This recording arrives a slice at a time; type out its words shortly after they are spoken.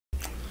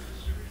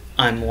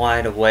I'm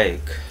wide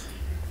awake.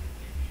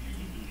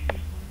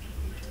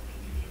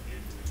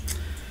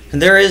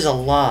 There is a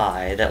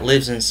lie that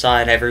lives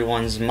inside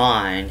everyone's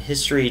mind.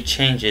 History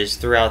changes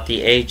throughout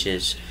the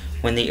ages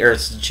when the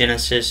Earth's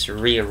genesis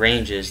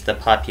rearranges the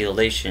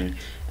population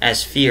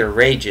as fear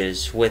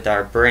rages with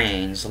our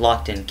brains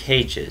locked in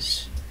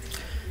cages.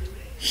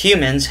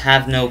 Humans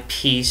have no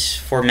peace,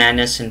 for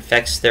madness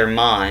infects their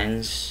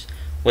minds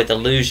with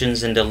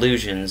illusions and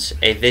delusions,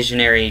 a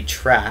visionary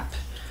trap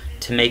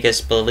to make us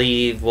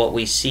believe what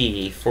we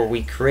see, for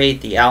we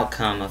create the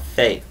outcome of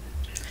fate.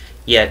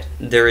 Yet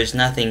there is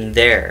nothing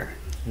there,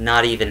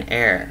 not even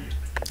air.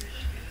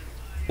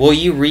 Will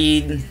you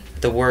read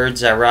the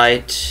words I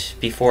write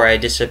before I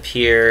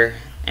disappear,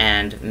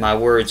 and my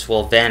words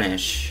will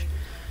vanish?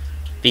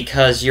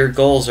 Because your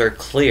goals are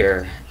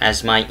clear,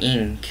 as my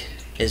ink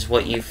is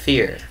what you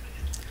fear.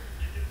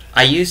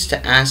 I used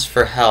to ask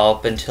for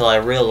help until I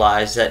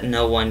realized that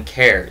no one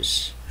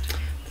cares.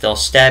 They'll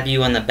stab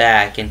you in the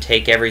back and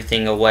take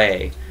everything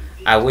away.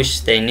 I wish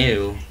they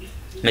knew.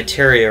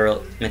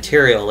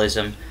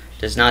 Materialism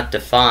does not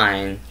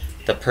define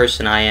the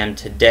person I am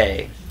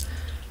today.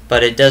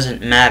 But it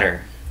doesn't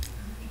matter.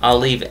 I'll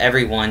leave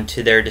everyone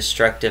to their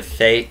destructive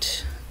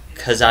fate,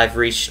 'cause I've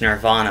reached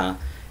Nirvana,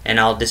 and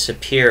I'll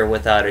disappear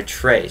without a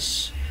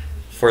trace.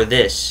 For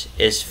this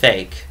is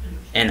fake,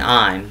 and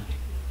I'm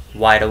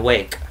wide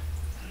awake.